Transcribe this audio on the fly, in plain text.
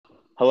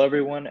Hello,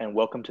 everyone, and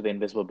welcome to the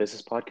Invisible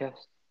Business Podcast.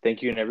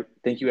 Thank you,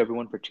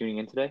 everyone, for tuning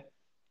in today.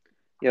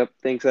 Yep,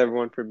 thanks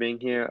everyone for being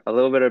here. A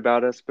little bit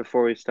about us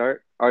before we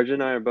start. Arjun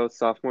and I are both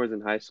sophomores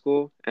in high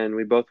school, and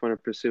we both want to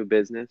pursue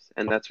business,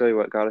 and that's really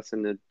what got us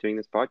into doing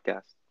this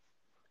podcast.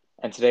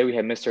 And today we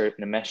have Mr.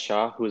 Nimesh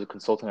Shah, who is a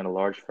consultant at a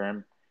large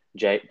firm,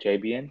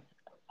 JBN.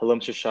 Hello,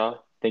 Mr. Shah.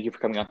 Thank you for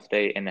coming on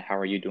today, and how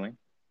are you doing?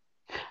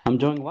 I'm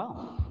doing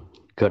well.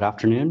 Good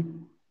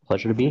afternoon.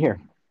 Pleasure to be here.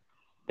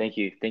 Thank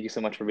you. Thank you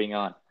so much for being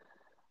on.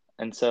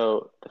 And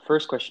so the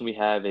first question we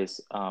have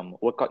is,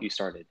 what got you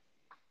started?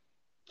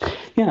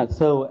 Yeah,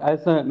 so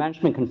as a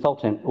management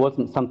consultant, it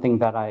wasn't something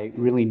that I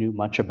really knew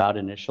much about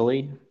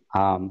initially.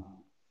 Um,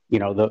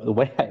 the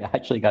way I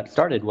actually got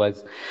started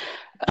was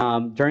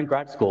during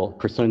grad school,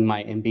 pursuing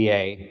my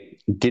MBA,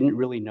 didn't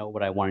really know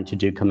what I wanted to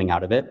do coming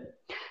out of it.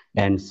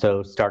 And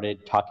so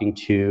started talking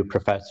to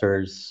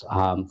professors,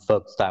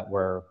 folks that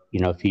were,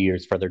 a few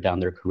years further down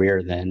their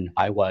career than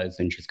I was,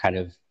 and just kind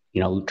of,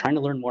 trying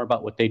to learn more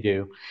about what they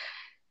do.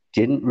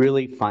 Didn't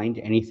really find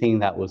anything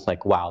that was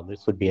like, wow,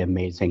 this would be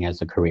amazing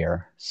as a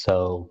career.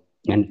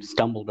 And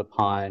stumbled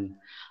upon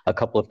a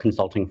couple of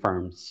consulting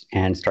firms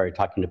and started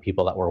talking to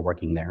people that were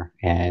working there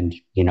and,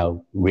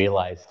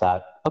 realized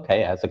that,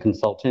 okay, as a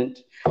consultant,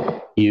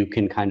 you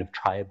can kind of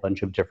try a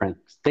bunch of different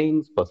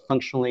things, both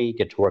functionally,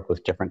 get to work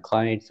with different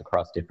clients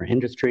across different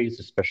industries,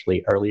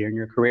 especially earlier in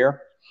your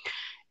career.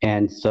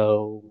 And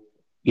so,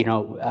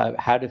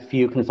 had a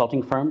few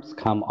consulting firms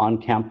come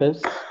on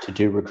campus to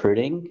do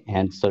recruiting.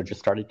 And so just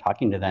started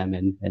talking to them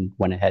and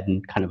went ahead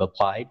and kind of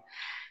applied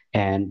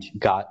and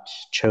got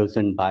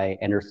chosen by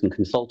Anderson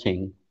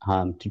Consulting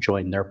to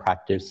join their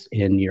practice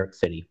in New York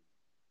City.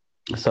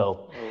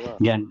 So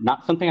again,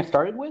 not something I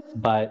started with,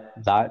 but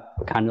that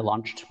kind of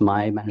launched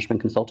my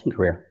management consulting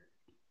career.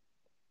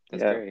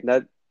 That's great.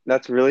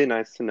 That's really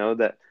nice to know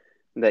that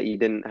you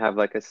didn't have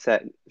like a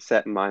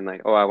set mind,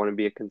 like, oh, I want to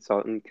be a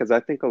consultant. Because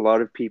I think a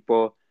lot of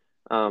people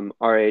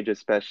our age,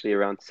 especially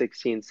around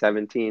 16,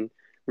 17,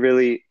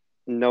 really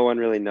no one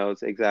really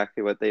knows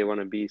exactly what they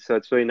want to be. So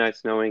it's really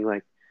nice knowing,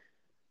 like,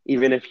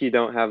 even if you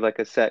don't have like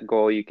a set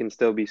goal, you can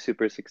still be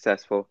super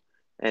successful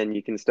and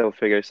you can still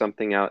figure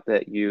something out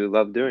that you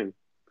love doing.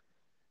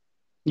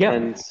 Yeah.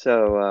 And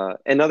so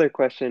another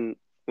question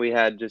we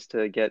had just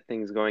to get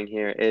things going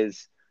here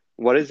is,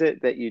 what is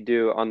it that you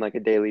do on like a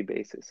daily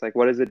basis? Like,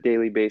 what does a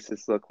daily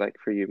basis look like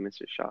for you,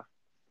 Mr. Shah?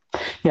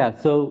 Yeah.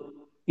 So,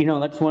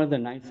 that's one of the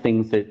nice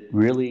things that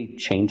really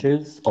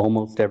changes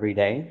almost every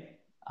day.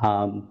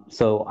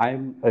 So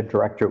I'm a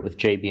director with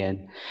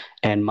JBN,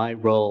 and my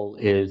role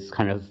is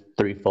kind of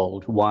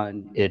threefold.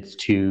 One, it's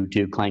to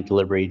do client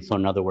delivery. So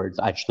in other words,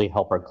 actually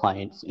help our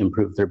clients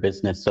improve their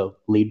business. So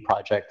lead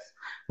projects,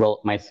 roll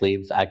up my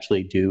sleeves,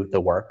 actually do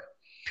the work.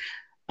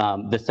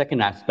 The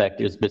second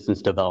aspect is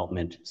business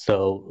development.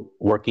 So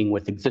working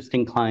with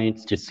existing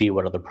clients to see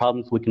what other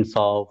problems we can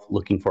solve,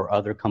 looking for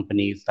other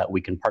companies that we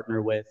can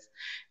partner with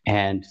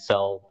and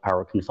sell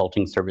our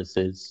consulting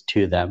services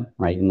to them,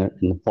 right, in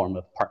the form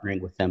of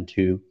partnering with them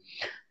to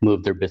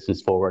move their business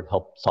forward,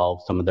 help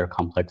solve some of their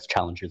complex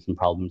challenges and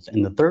problems.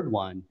 And the third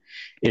one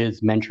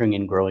is mentoring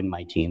and growing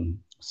my team.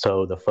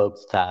 So the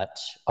folks that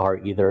are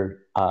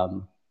either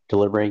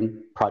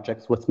delivering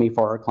projects with me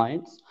for our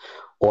clients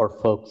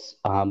or folks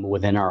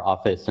within our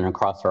office and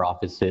across our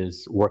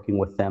offices, working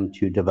with them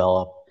to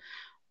develop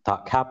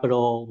thought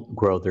capital,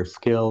 grow their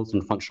skills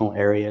and functional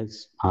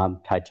areas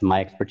tied to my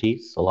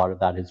expertise. A lot of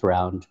that is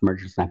around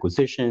mergers and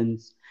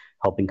acquisitions,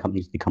 helping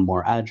companies become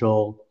more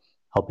agile,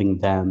 helping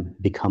them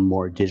become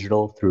more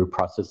digital through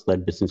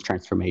process-led business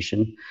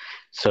transformation.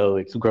 So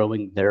it's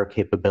growing their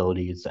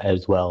capabilities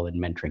as well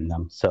and mentoring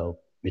them. So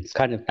it's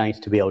kind of nice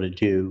to be able to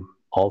do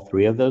all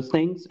three of those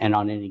things. And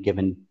on any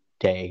given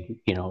day,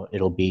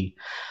 it'll be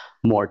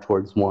more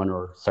towards one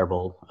or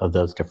several of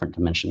those different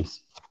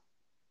dimensions.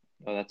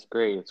 Oh, that's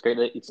great. It's great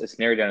that it's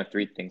narrowed down to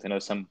three things. I know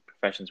some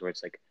professions where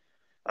it's like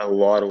a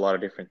lot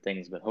of different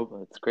things, but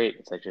hopefully it's great.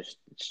 It's like just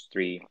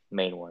three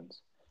main ones.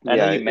 And I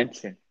know Yeah, you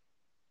mentioned,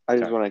 I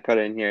just sorry. want to cut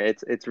in here.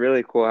 It's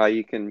really cool how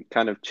you can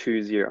kind of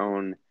choose your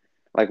own,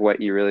 like what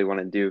you really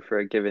want to do for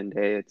a given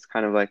day. It's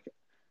kind of like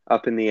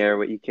up in the air.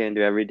 What you can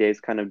do every day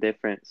is kind of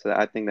different. So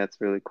I think that's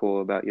really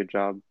cool about your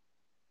job.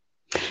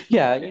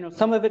 Yeah,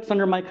 some of it's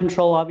under my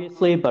control,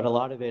 obviously, but a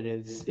lot of it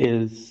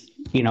is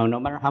no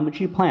matter how much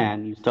you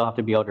plan, you still have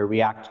to be able to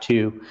react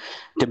to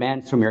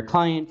demands from your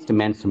clients,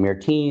 demands from your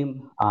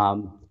team,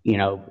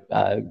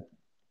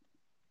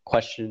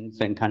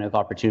 questions and kind of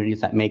opportunities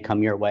that may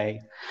come your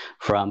way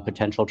from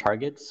potential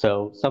targets.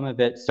 So some of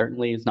it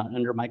certainly is not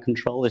under my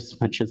control as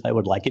much as I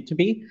would like it to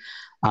be.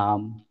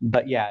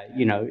 But yeah,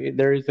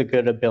 there is a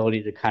good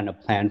ability to kind of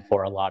plan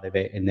for a lot of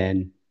it and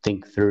then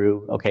think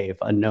through, okay, if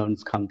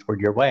unknowns come toward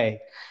your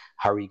way,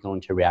 how are you going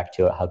to react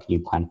to it? How can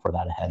you plan for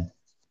that ahead?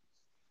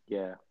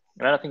 Yeah.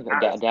 And I think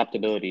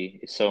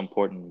adaptability is so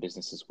important in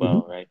business as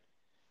well, Mm-hmm. right?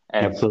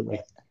 And Absolutely.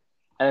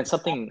 and it's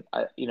something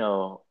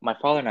my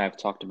father and I have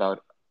talked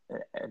about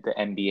the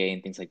MBA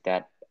and things like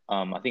that.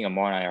 I think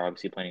Amar and I are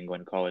obviously planning on going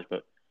to college,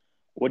 but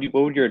what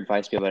would your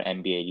advice be about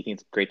MBA? Do you think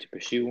it's great to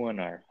pursue one,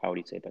 or how would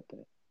you say about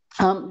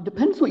that?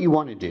 Depends what you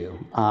want to do.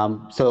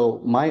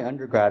 So my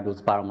undergrad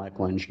was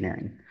biomedical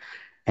engineering.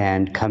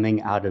 And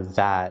coming out of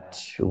that,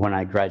 when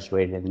I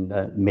graduated in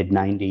the mid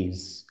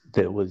 90s,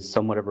 there was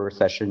somewhat of a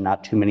recession,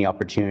 not too many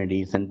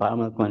opportunities, and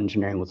biomedical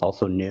engineering was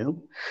also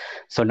new.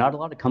 So not a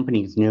lot of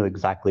companies knew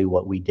exactly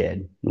what we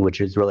did,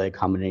 which is really a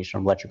combination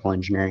of electrical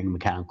engineering,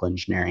 mechanical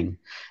engineering,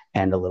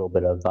 and a little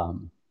bit of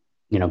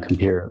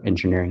computer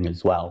engineering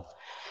as well.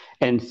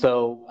 And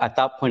so at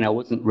that point, I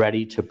wasn't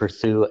ready to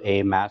pursue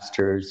a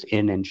master's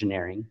in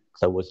engineering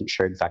because I wasn't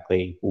sure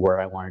exactly where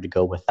I wanted to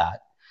go with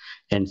that.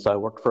 And so I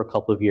worked for a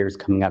couple of years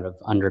coming out of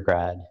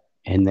undergrad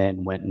and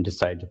then went and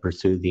decided to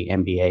pursue the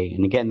MBA.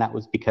 And again, that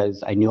was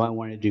because I knew I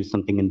wanted to do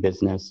something in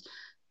business,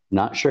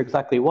 not sure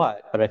exactly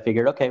what, but I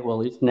figured, okay, well,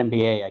 at least an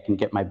MBA, I can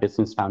get my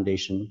business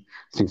foundation.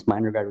 Since my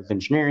undergrad was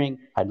engineering,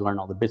 I'd learn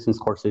all the business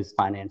courses,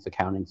 finance,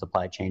 accounting,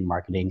 supply chain,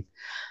 marketing,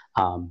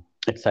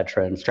 et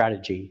cetera, and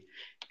strategy.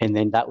 And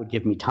then that would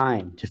give me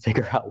time to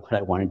figure out what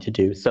I wanted to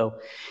do. So,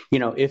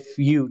 if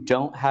you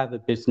don't have a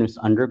business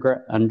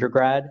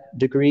undergrad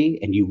degree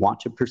and you want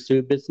to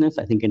pursue business,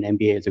 I think an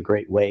MBA is a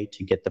great way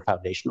to get the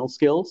foundational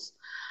skills.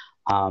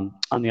 On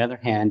the other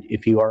hand,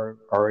 if you are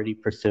already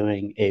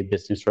pursuing a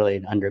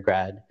business-related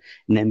undergrad,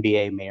 an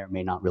MBA may or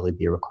may not really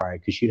be required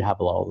because you have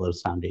a lot of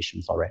those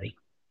foundations already.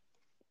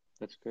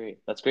 That's great.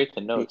 That's great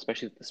to know,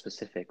 especially the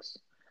specifics.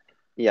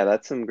 Yeah,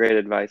 that's some great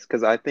advice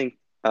because I think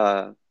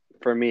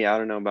for me, I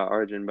don't know about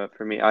Arjun, but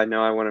for me, I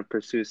know I want to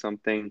pursue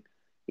something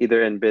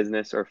either in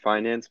business or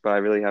finance, but I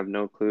really have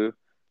no clue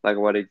like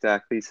what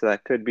exactly. So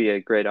that could be a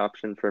great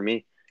option for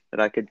me that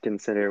I could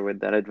consider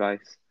with that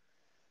advice.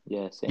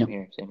 Yeah, same Yep.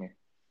 here, same here.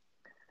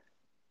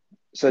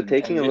 So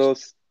taking And a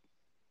just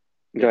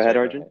little, go ahead, sorry, go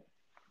Arjun. ahead.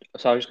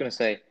 So I was just gonna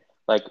say,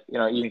 like,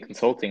 even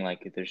consulting,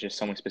 like there's just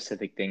so many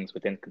specific things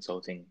within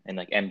consulting, and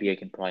like MBA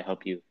can probably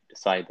help you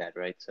decide that,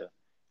 right? So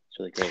it's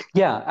really great.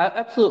 Yeah,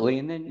 absolutely.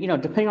 And then,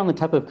 depending on the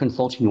type of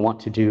consulting you want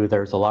to do,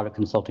 there's a lot of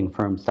consulting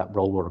firms that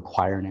will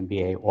require an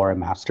MBA or a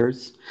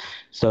master's.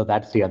 So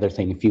that's the other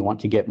thing. If you want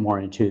to get more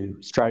into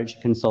strategy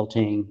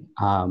consulting,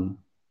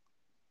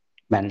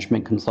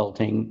 management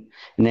consulting,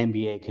 an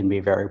MBA can be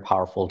very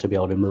powerful to be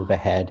able to move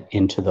ahead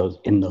into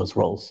those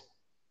roles.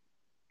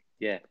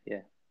 Yeah,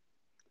 yeah.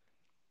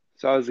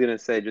 So I was gonna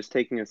say, just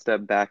taking a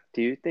step back,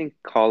 do you think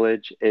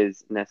college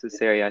is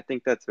necessary? I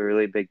think that's a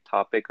really big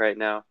topic right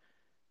now,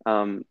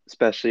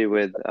 especially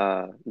with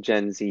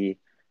Gen Z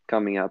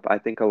coming up. I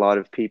think a lot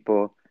of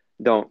people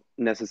don't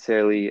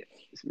necessarily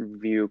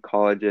view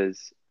college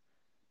as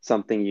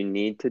something you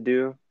need to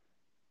do.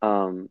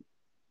 Um,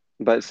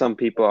 but some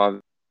people,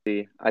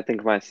 obviously, I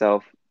think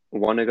myself,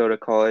 want to go to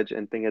college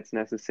and think it's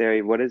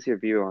necessary. What is your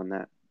view on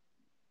that?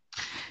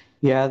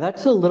 Yeah,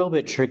 that's a little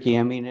bit tricky.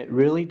 I mean, it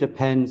really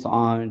depends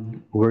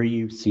on where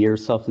you see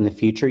yourself in the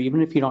future,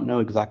 even if you don't know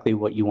exactly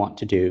what you want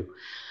to do.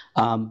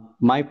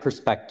 My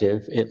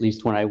perspective, at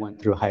least when I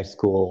went through high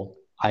school,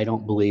 I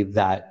don't believe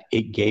that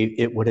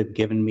it would have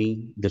given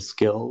me the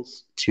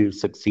skills to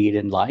succeed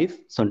in life.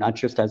 So not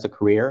just as a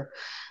career,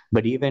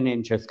 but even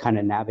in just kind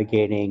of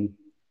navigating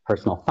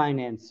personal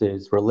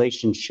finances,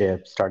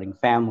 relationships, starting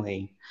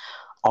family,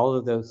 all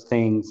of those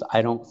things.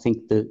 I don't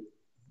think that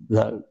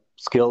the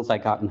skills I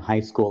got in high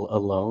school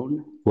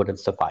alone would have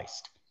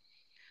sufficed.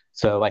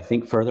 So I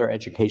think further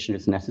education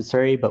is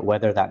necessary, but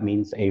whether that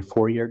means a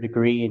 4-year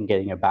degree and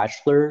getting a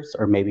bachelor's,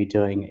 or maybe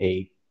doing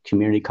a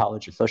community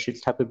college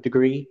associate's type of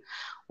degree,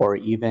 or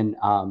even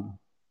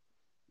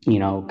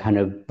kind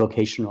of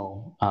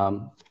vocational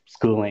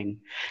schooling,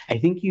 I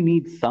think you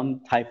need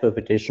some type of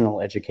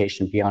additional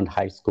education beyond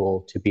high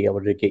school to be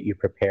able to get you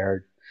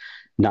prepared,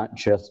 not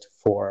just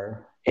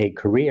for a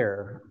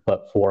career,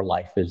 but for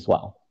life as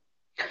well.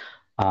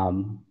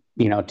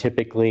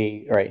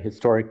 Typically, right,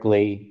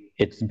 historically,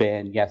 it's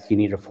been, yes, you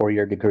need a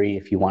 4-year degree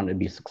if you want to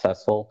be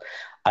successful.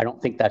 I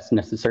don't think that's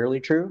necessarily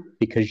true,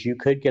 because you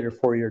could get a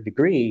 4-year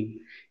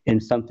degree in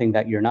something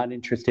that you're not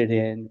interested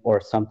in, or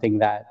something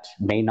that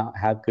may not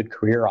have good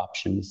career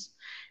options,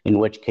 in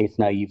which case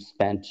now you've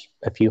spent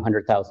a few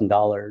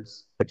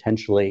 $100,000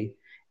 potentially,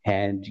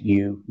 and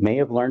you may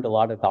have learned a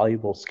lot of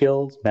valuable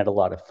skills, met a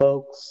lot of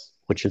folks,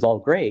 which is all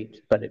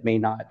great, but it may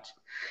not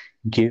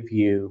give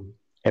you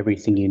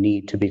everything you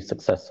need to be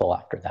successful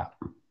after that.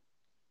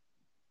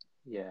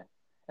 Yeah,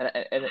 and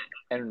and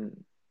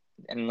and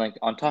and like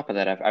on top of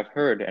that, I've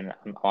heard, and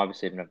I'm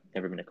obviously I've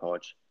never been to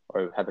college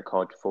or had the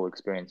college full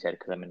experience yet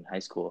because I'm in high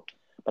school,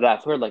 but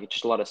I've heard like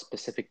just a lot of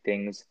specific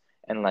things,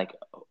 and like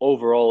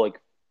overall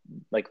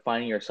like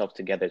finding yourself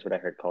together is what I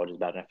heard college is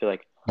about. And I feel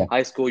like Yeah.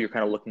 high school you're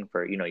kind of looking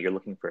for, you're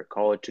looking for a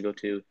college to go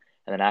to,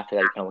 and then after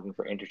that you're kind of looking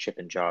for internship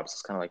and jobs.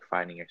 It's kind of like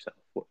finding yourself.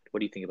 What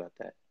do you think about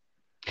that?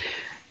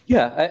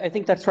 Yeah, I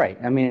think that's right.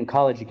 I mean, in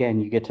college, again,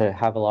 you get to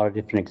have a lot of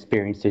different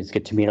experiences,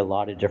 get to meet a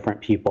lot of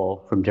different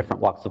people from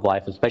different walks of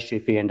life, especially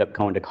if you end up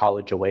going to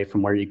college away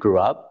from where you grew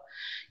up.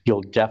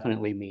 You'll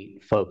definitely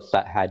meet folks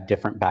that had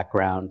different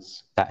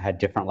backgrounds, that had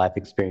different life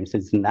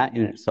experiences, and that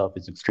in itself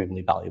is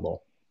extremely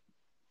valuable.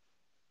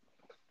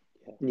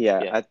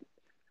 Yeah, Yeah,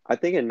 I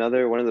think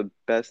another one of the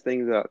best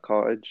things about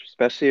college,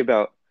 especially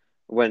about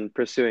when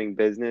pursuing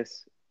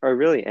business or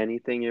really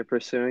anything you're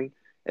pursuing,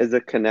 is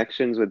the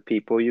connections with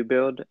people you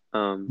build.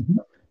 Mhm.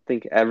 I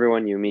think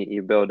everyone you meet,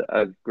 you build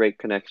a great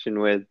connection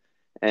with,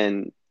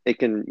 and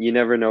you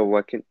never know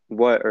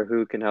what or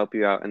who can help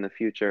you out in the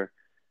future.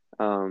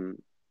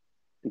 Um,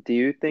 do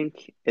you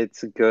think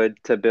it's good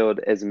to build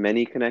as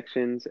many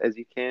connections as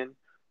you can,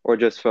 or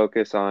just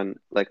focus on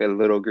like a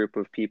little group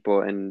of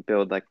people and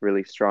build like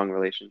really strong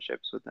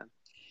relationships with them?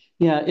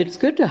 Yeah, it's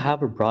good to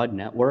have a broad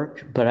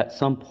network, but at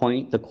some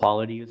point, the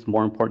quality is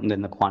more important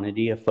than the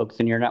quantity of folks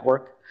in your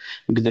network.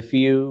 Because if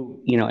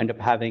you end up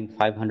having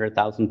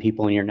 500,000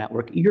 people in your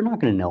network, you're not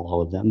going to know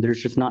all of them.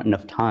 There's just not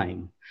enough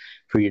time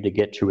for you to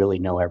get to really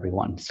know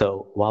everyone.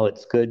 So while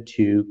it's good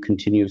to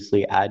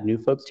continuously add new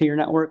folks to your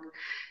network,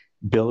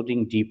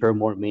 building deeper,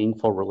 more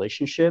meaningful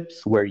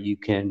relationships where you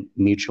can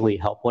mutually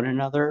help one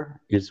another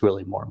is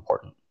really more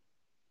important,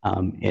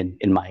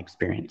 in my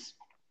experience.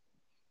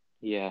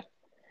 Yeah.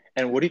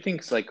 And what do you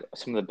think is like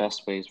some of the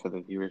best ways for the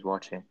viewers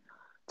watching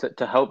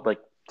to help like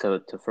to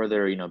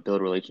further,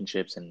 build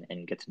relationships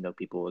and get to know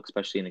people,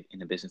 especially in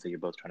the business that you're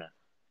both trying to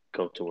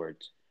go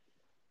towards?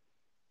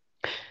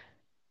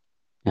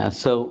 Yeah,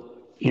 so,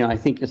 I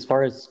think as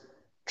far as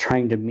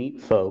trying to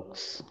meet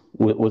folks,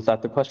 was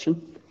that the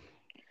question?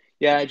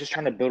 Yeah, just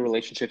trying to build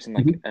relationships and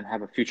like Mhm. and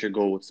have a future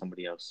goal with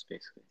somebody else,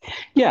 basically.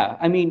 Yeah,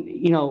 I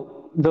mean,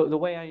 the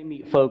way I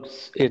meet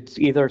folks, it's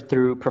either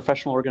through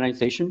professional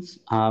organizations,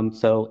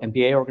 so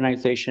MBA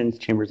organizations,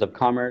 chambers of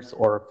commerce,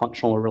 or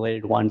functional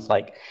related ones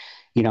like,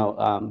 you know,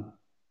 um,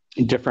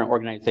 different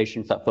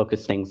organizations that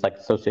focus things like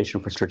Association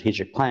for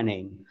Strategic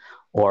Planning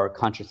or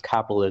Conscious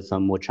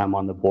Capitalism, which I'm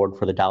on the board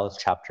for the Dallas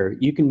chapter.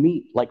 You can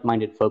meet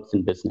like-minded folks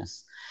in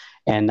business,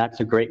 and that's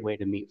a great way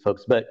to meet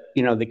folks. But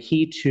the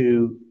key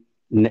to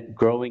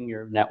growing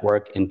your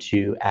network and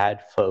to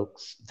add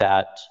folks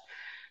that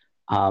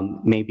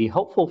may be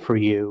helpful for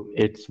you,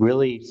 it's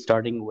really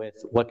starting with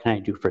what can I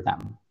do for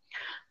them,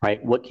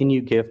 right? What can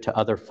you give to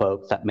other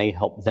folks that may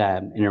help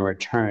them, and in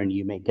return,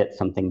 you may get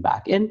something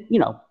back. And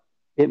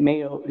it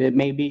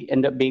may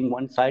end up being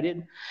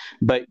one-sided,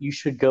 but you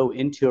should go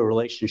into a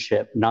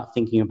relationship not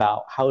thinking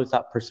about how is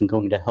that person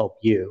going to help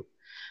you,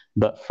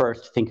 but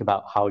first think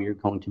about how you're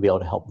going to be able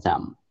to help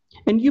them.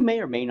 And you may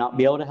or may not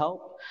be able to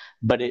help,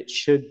 but it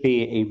should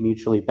be a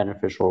mutually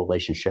beneficial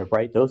relationship,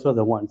 right? Those are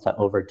the ones that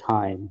over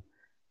time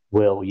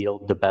will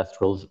yield the best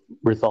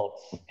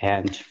results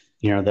and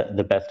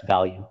the best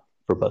value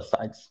for both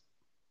sides.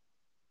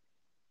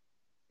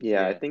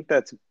 Yeah, I Yeah. think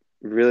that's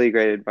really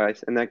great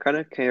advice. And that kind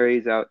of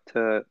carries out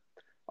to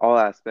all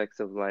aspects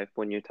of life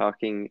when you're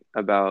talking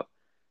about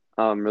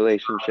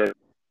relationships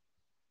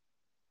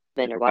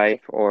in your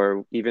life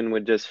or even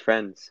with just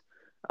friends.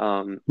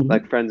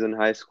 Like Mhm. friends in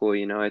high school,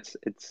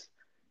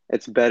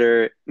 it's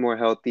better, more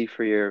healthy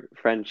for your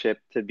friendship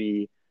to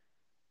be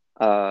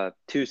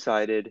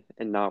two-sided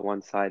and not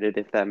one-sided,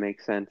 if that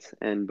makes sense,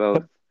 and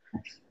both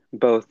Yep.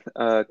 both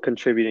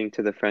contributing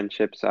to the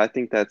friendship. So I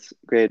think that's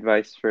great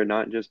advice for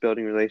not just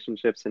building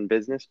relationships in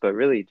business, but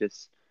really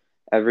just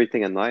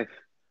everything in life.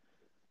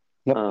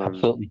 Yep, Um,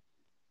 absolutely.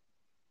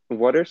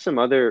 what are some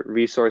other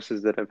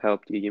resources that have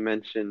helped you? You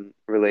mentioned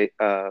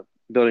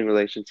building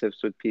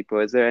relationships with people.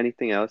 Is there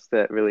anything else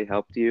that really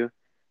helped you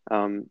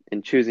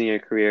in choosing your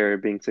career or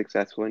being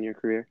successful in your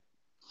career?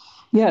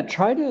 Yeah,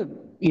 try to,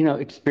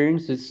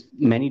 experience as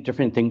many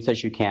different things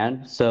as you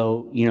can.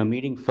 So,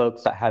 meeting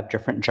folks that have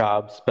different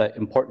jobs, but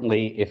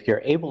importantly, if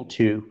you're able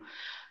to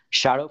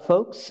shadow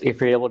folks,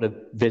 if you're able to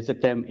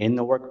visit them in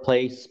the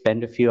workplace,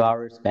 spend a few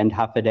hours, spend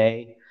half a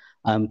day,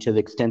 to the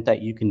extent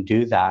that you can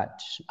do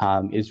that,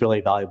 is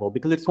really valuable,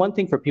 because it's one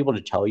thing for people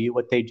to tell you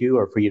what they do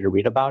or for you to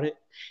read about it.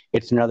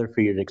 It's another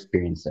for you to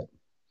experience it,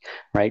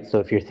 right? So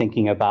if you're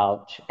thinking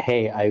about,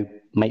 hey, I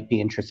might be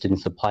interested in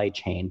supply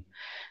chain,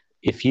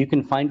 if you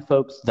can find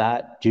folks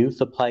that do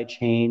supply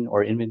chain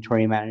or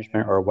inventory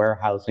management or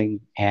warehousing,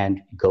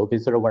 and go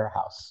visit a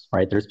warehouse,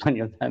 right? There's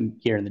plenty of them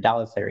here in the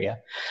Dallas area.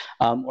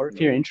 Or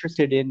if you're Yeah.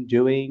 interested in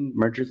doing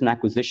mergers and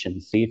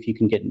acquisitions, see if you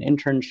can get an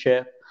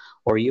internship,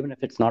 or even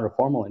if it's not a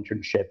formal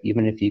internship,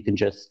 even if you can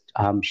just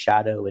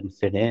shadow and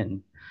sit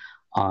in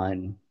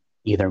on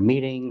either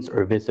meetings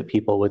or visit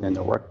people within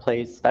the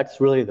workplace.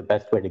 That's really the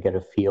best way to get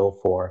a feel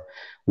for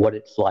what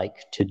it's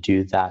like to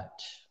do that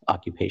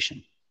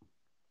occupation.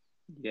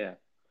 Yeah.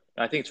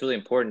 I think it's really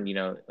important,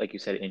 like you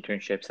said,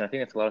 internships. And I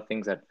think that's a lot of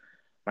things that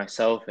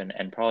myself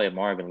and probably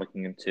Amar have been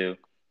looking into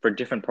for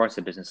different parts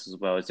of business as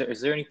well. Is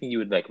there anything you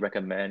would like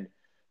recommend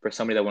for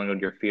somebody that want to go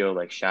to your field,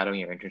 like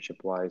shadowing or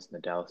internship wise in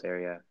the Dallas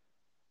area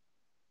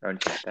or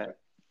anything like that?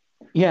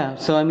 Yeah,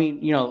 so I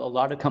mean, a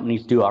lot of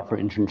companies do offer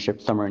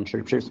internships, summer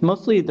internships.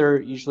 Mostly they're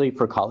usually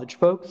for college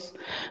folks,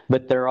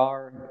 but there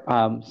are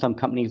some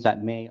companies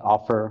that may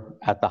offer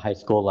at the high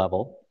school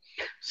level.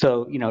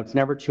 So, it's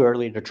never too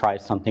early to try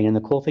something. And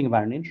the cool thing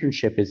about an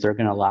internship is they're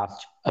going to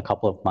last a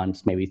couple of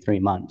months, maybe 3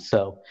 months.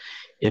 So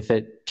if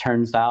it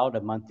turns out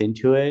a month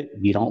into it,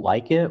 you don't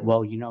like it,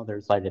 well,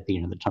 there's light at the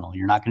end of the tunnel.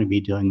 You're not going to be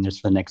doing this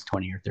for the next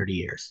 20 or 30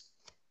 years.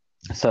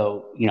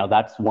 So,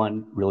 that's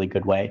one really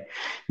good way.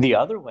 The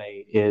other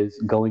way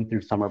is going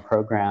through summer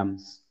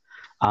programs,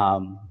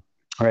 um,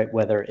 right?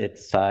 Whether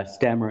it's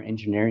STEM or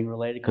engineering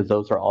related, because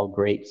those are all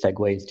great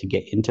segues to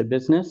get into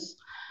business,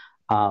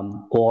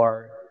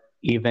 or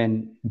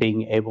even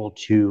being able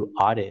to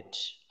audit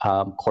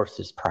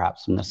courses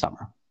perhaps in the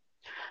summer,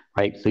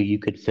 right? So you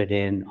could sit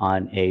in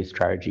on a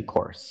strategy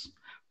course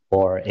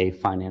or a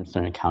finance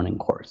and accounting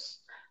course,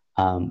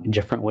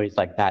 different ways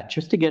like that,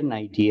 just to get an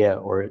idea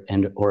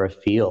or a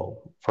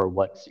feel for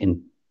what's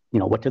in,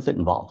 what does it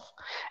involve?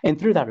 And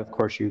through that, of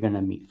course, you're going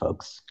to meet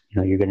folks.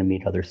 You're going to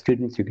meet other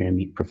students. You're going to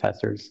meet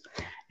professors.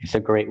 It's a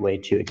great way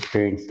to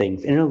experience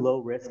things in a low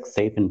risk,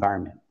 safe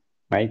environment,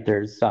 right?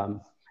 There's,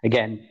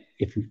 again,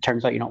 if it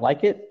turns out you don't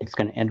like it, it's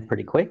going to end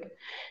pretty quick.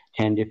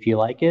 And if you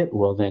like it,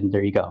 well, then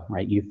there you go,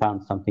 right? You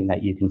found something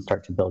that you can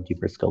start to build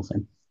deeper skills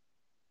in.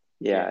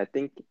 Yeah, Yeah. I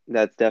think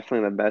that's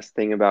definitely the best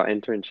thing about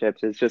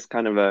internships. It's just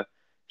kind of a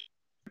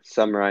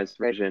summarized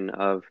version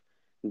of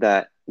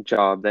that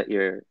job that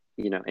you're,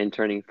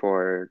 interning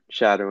for,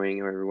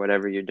 shadowing, or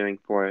whatever you're doing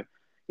for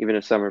even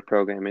a summer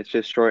program. It's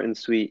just short and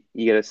sweet.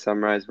 You get a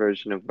summarized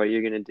version of what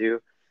you're going to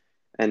do,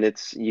 and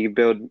you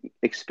build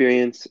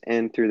experience,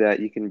 and through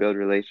that, you can build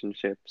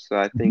relationships. So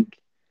I Mhm. think,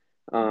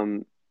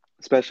 um,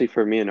 especially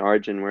for me and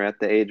Arjun, we're at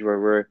the age where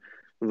we're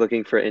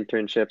looking for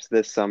internships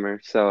this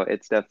summer. So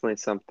it's definitely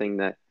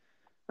something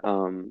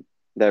um,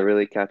 that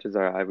really catches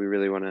our eye. We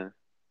really want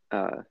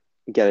to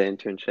get an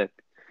internship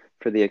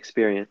for the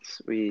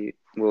experience we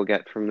will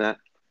get from that.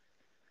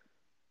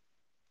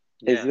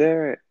 Is Yeah.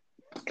 there,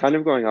 kind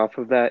of going off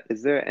of that,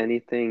 is there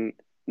anything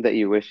that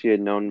you wish you had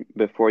known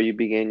before you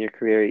began your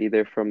career,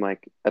 either from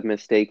like a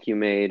mistake you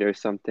made or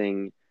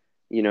something,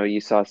 you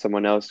saw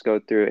someone else go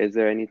through? Is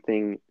there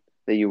anything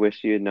that you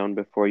wish you had known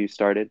before you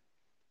started?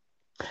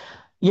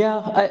 Yeah,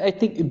 I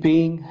think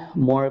being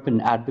more of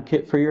an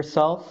advocate for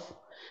yourself.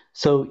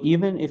 So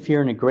even if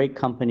you're in a great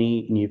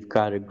company and you've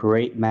got a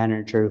great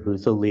manager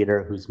who's a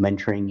leader who's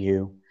mentoring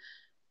you,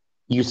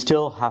 you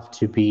still have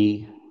to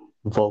be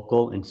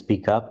vocal and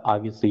speak up.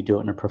 Obviously, do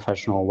it in a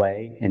professional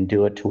way and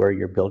do it to where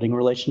you're building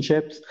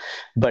relationships.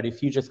 But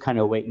if you just kind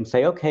of wait and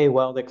say, okay,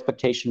 well, the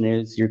expectation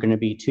is you're going to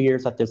be 2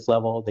 years at this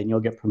level, then you'll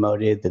get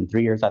promoted, then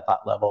 3 years at that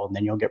level, and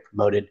then you'll get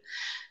promoted,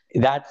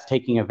 that's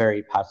taking a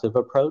very passive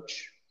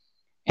approach.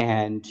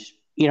 And,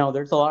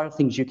 there's a lot of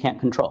things you can't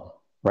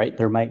control, right?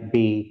 There might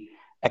be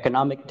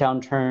economic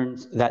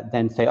downturns that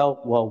then say,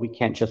 oh, well, we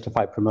can't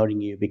justify promoting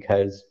you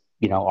because,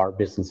 our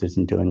business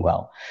isn't doing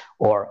well.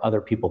 Or other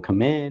people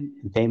come in,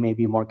 they may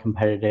be more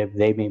competitive,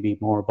 they may be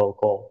more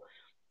vocal,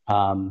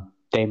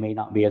 they may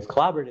not be as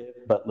collaborative,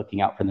 but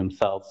looking out for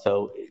themselves.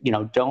 So,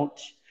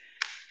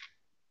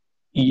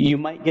 you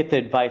might get the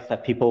advice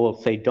that people will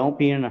say, don't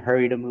be in a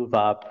hurry to move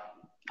up.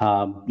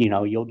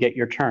 You'll get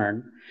your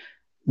turn.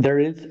 There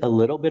is a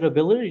little bit of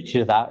validity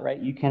to that,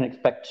 right? You can't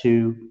expect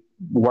to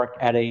work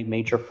at a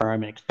major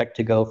firm and expect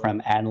to go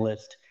from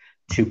analyst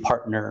to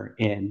partner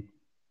in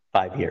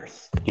 5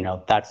 years.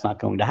 That's not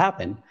going to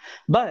happen.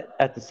 But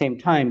at the same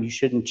time, you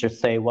shouldn't just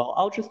say, well,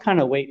 I'll just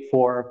kind of wait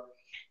for,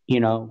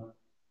 you know,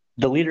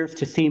 the leaders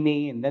to see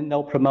me and then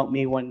they'll promote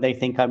me when they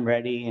think I'm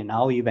ready and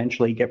I'll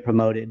eventually get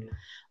promoted.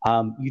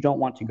 You don't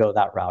want to go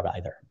that route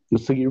either.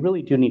 So you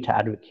really do need to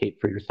advocate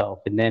for yourself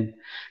and then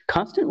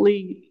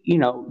constantly,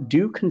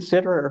 do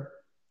consider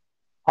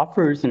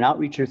offers and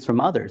outreaches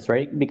from others,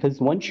 right? Because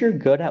once you're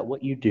good at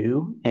what you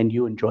do and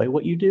you enjoy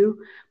what you do,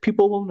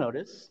 people will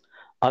notice,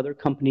 other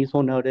companies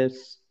will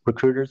notice,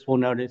 recruiters will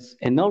notice,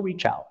 and they'll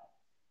reach out.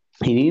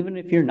 And even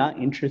if you're not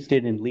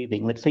interested in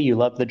leaving, let's say you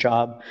love the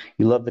job,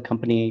 you love the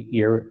company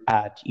you're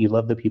at, you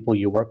love the people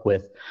you work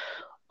with,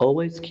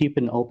 always keep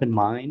an open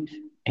mind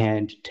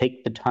and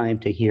take the time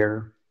to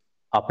hear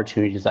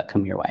opportunities that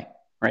come your way,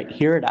 right?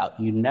 Hear it out.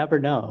 You never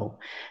know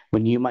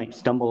when you might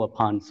stumble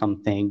upon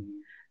something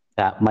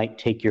that might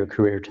take your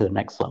career to the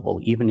next level,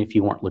 even if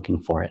you weren't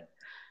looking for it,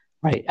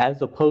 right?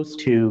 As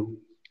opposed to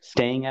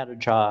staying at a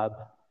job,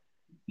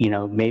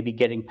 maybe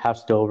getting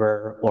passed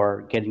over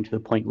or getting to the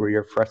point where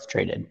you're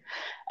frustrated.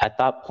 At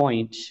that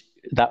point,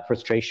 that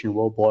frustration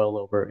will boil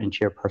over into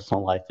your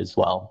personal life as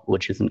well,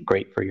 which isn't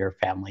great for your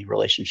family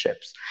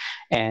relationships.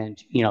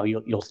 And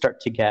you'll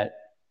start to get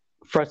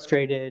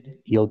frustrated,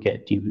 you'll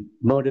get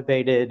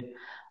demotivated,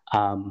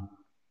 and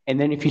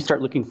then if you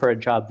start looking for a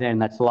job, then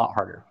that's a lot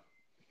harder.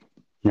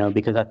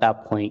 Because at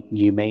that point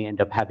you may end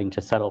up having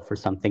to settle for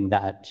something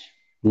that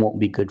won't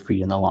be good for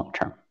you in the long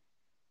term.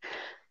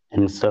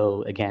 And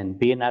so, again,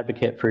 be an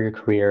advocate for your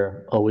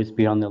career, always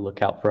be on the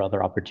lookout for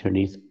other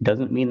opportunities.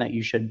 Doesn't mean that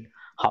you should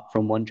hop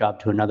from one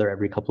job to another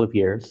every couple of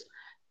years.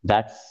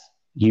 That's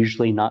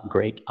usually not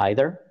great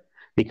either,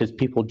 because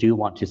people do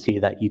want to see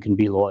that you can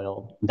be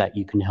loyal, that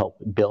you can help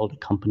build a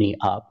company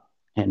up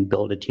and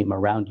build a team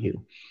around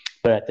you.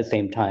 But at the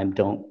same time,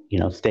 don't,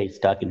 stay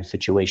stuck in a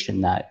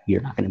situation that you're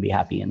not going to be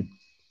happy in.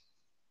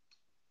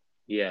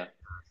 Yeah.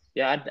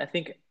 Yeah, I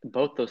think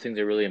both those things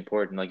are really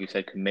important. Like you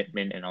said,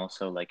 commitment and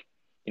also like,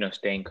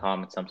 staying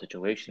calm in some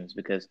situations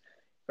because,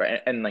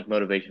 right, and like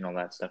motivation, all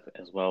that stuff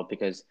as well.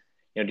 Because,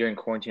 during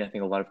quarantine, I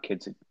think a lot of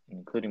kids,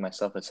 including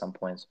myself at some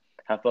points,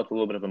 have felt a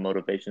little bit of a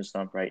motivation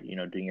slump, right?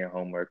 Doing your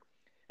homework.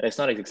 And it's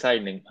not as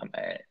exciting.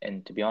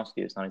 And to be honest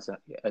with you, it's not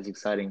as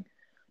exciting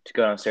to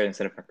go downstairs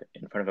instead of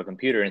in front of a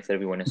computer instead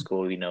of going to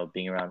school,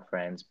 being around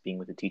friends, being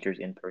with the teachers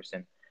in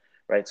person,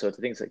 right? So it's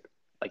things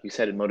like you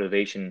said,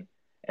 motivation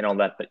and all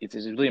that, but it's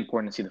really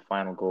important to see the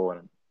final goal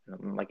and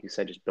like you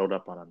said, just build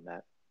up on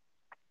that.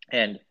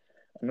 And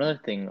another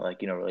thing,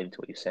 like, related to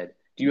what you said,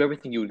 do you ever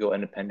think you would go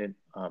independent,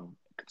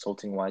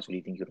 consulting wise, or do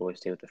you think you'd always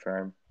stay with the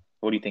firm?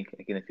 What do you think,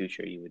 like, in the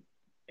future you would,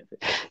 if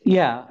it,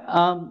 Yeah,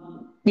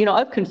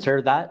 I've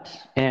considered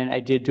that, and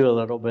I did do a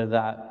little bit of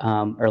that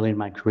early in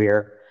my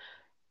career.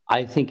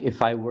 I think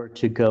if I were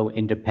to go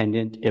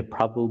independent, it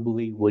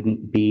probably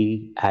wouldn't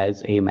be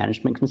as a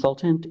management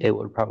consultant. It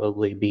would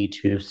probably be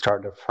to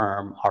start a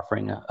firm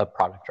offering a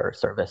product or a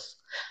service,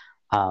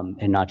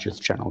 and not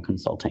just general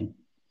consulting.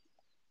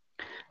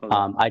 okay.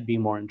 I'd be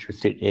more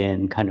interested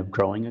in kind of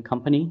growing a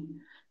company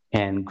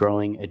and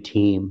growing a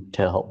team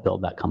to help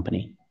build that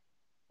company.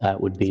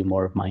 That would be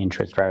more of my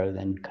interest rather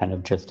than kind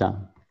of just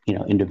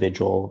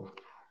individual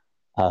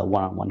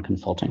one-on-one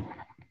consulting.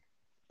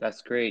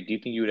 That's great. Do you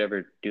think you would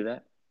ever do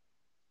that?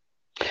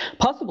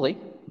 Possibly,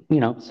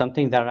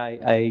 something that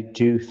I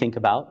do think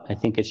about. I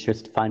think it's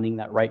just finding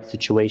that right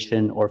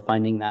situation or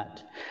finding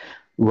that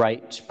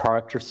right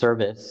product or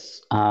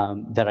service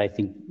that I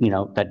think,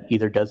 that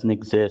either doesn't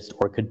exist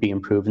or could be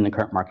improved in the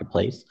current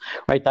marketplace,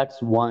 right?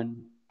 That's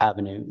one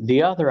avenue.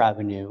 The other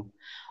avenue,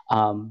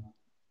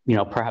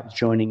 perhaps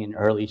joining an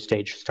early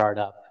stage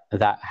startup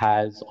that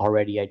has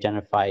already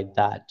identified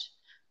that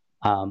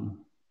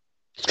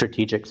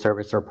strategic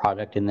service or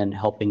product and then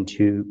helping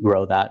to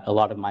grow that. A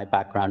lot of my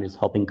background is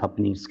helping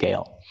companies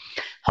scale,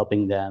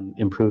 helping them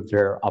improve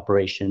their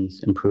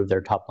operations, improve their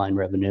top line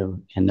revenue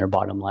and their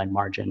bottom line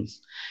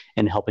margins,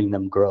 and helping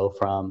them grow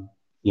from,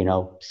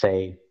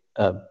 say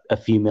a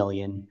few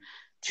million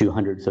to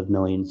hundreds of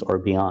millions or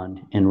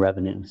beyond in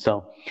revenue.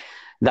 So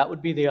that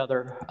would be the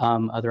other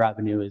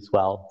avenue as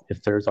well.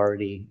 If there's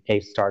already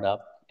a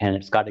startup and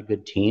it's got a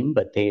good team,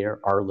 but they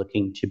are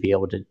looking to be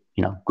able to,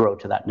 grow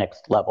to that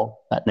next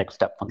level, that next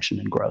step function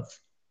in growth.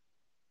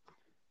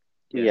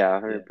 Yeah, Yeah.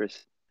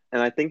 100%.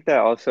 And I think that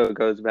also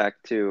goes back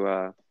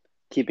to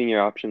keeping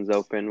your options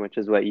open, which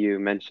is what you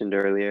mentioned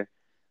earlier.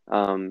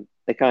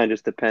 It kind of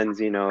just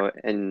depends,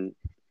 and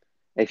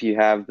if you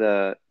have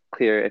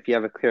if you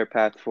have a clear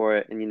path for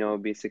it and it'll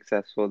be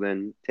successful,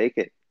 then take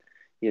it.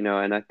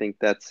 And I think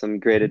that's some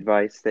great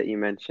advice that you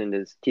mentioned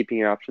is keeping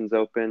your options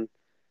open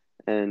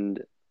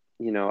and,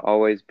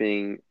 always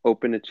being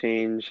open to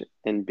change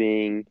and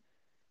being,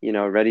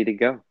 ready to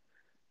go.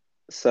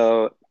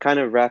 So, kind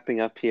of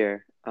wrapping up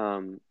here,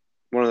 one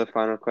of the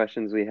final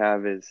questions we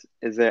have is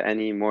there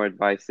any more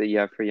advice that you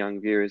have for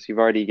young viewers? You've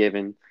already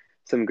given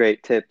some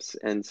great tips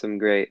and some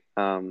great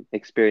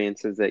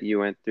experiences that you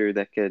went through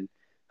that could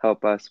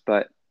help us,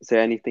 but is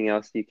there anything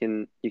else you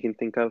can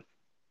think of?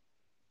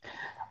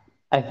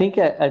 I think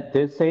at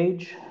this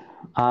age,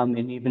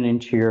 and even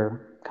into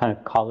your kind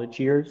of college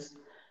years,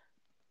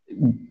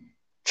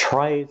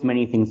 try as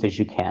many things as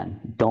you can.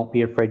 Don't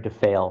be afraid to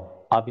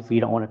fail. Obviously,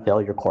 you don't want to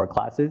fail your core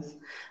classes,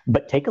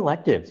 but take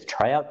electives,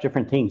 try out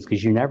different things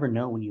because you never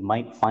know when you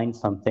might find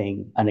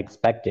something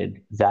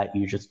unexpected that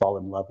you just fall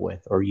in love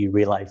with or you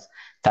realize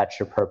that's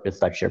your purpose,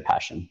 that's your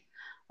passion.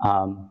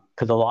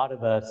 Because a lot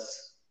of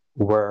us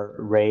were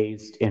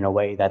raised in a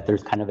way that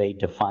there's kind of a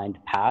defined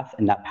path,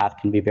 and that path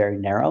can be very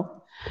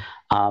narrow.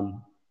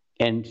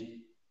 And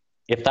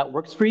if that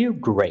works for you,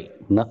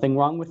 great. Nothing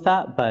wrong with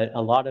that. But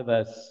a lot of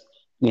us,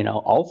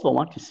 also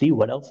want to see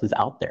what else is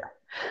out there,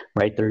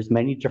 right? There's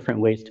many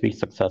different ways to be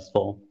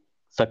successful.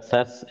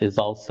 Success is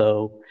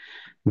also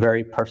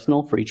very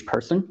personal for each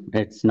person.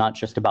 It's not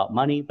just about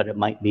money, but it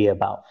might be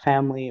about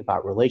family,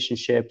 about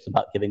relationships,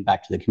 about giving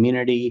back to the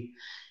community.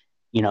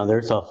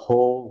 There's a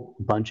whole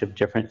bunch of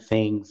different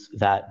things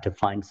that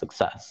define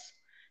success.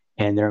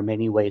 And there are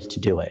many ways to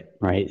do it,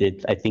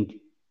 right? I think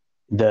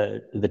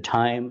the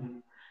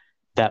time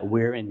that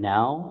we're in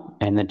now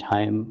and the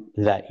time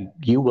that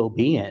you will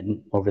be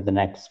in over the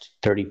next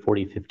 30,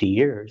 40, 50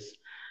 years,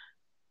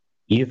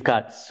 you've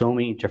got so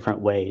many different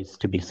ways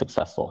to be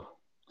successful.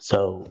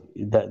 So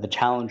the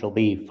challenge will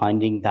be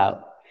finding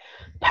that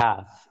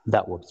path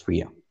that works for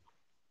you.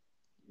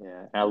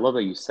 Yeah. And I love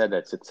that you said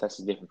that success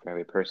is different for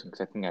every person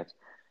because I think that's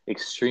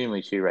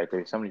extremely true right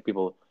there. So many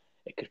people,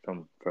 it could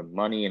from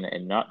money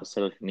and not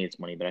necessarily for me it's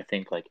money, but I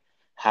think like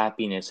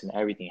happiness and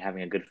everything,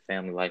 having a good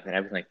family life and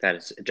everything like that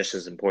is just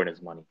as important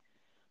as money.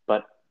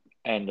 But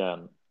and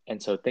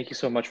so thank you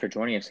so much for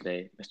joining us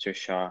today, Mr.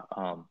 Shah.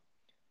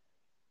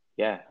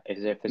 Yeah, if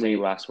there's any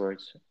We last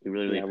words, we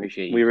really yeah,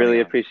 appreciate you we coming really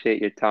on.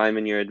 appreciate your time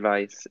and your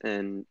advice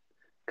and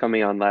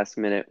coming on last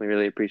minute. We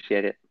really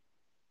appreciate it.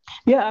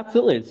 Yeah,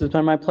 absolutely. It's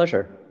been my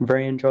pleasure.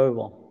 Very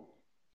enjoyable.